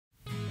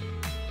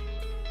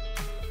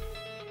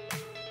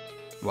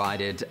Well, I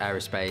did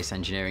aerospace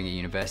engineering at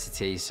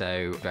university,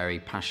 so very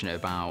passionate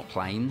about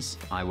planes.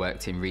 I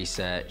worked in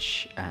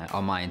research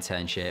on my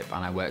internship,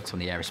 and I worked on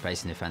the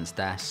aerospace and defence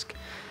desk.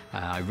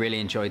 I really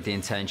enjoyed the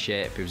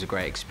internship. It was a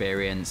great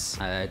experience.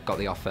 Got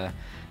the offer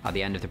at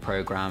the end of the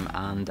programme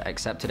and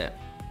accepted it.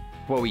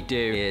 What we do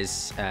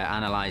is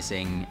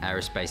analysing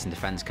aerospace and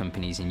defence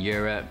companies in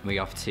Europe. We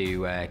have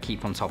to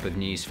keep on top of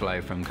news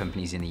flow from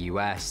companies in the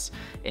US,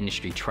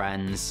 industry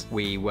trends.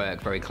 We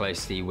work very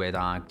closely with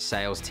our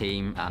sales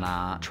team and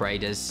our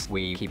traders.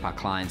 We keep our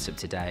clients up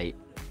to date.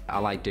 I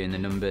like doing the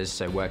numbers,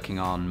 so working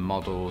on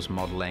models,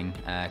 modelling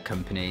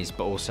companies,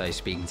 but also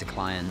speaking to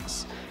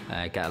clients,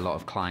 get a lot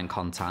of client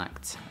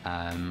contact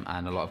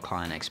and a lot of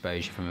client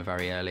exposure from a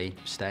very early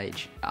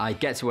stage. I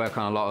get to work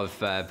on a lot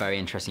of very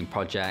interesting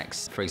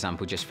projects. For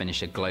example, just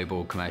finished a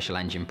global commercial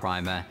engine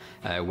primer,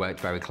 worked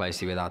very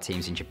closely with our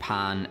teams in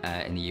Japan,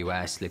 in the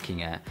US,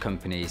 looking at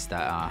companies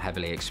that are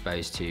heavily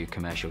exposed to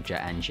commercial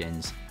jet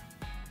engines.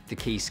 The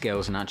key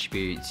skills and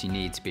attributes you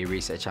need to be a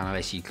research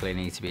analyst: you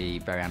clearly need to be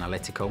very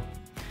analytical.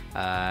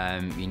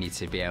 You need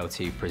to be able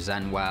to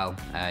present well,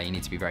 you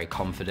need to be very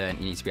confident,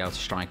 you need to be able to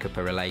strike up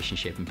a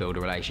relationship and build a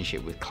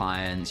relationship with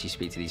clients. You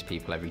speak to these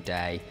people every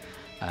day,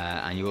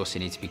 and you also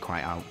need to be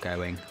quite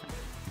outgoing.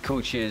 The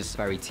culture is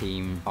very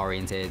team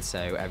oriented, so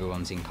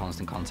everyone's in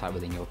constant contact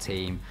within your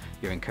team.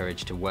 You're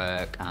encouraged to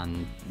work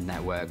and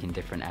network in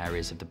different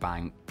areas of the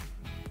bank.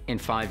 In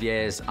 5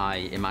 years, I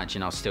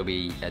imagine I'll still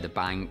be at the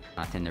bank.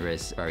 I think there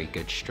is very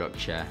good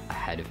structure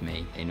ahead of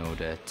me in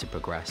order to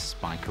progress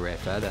my career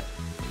further.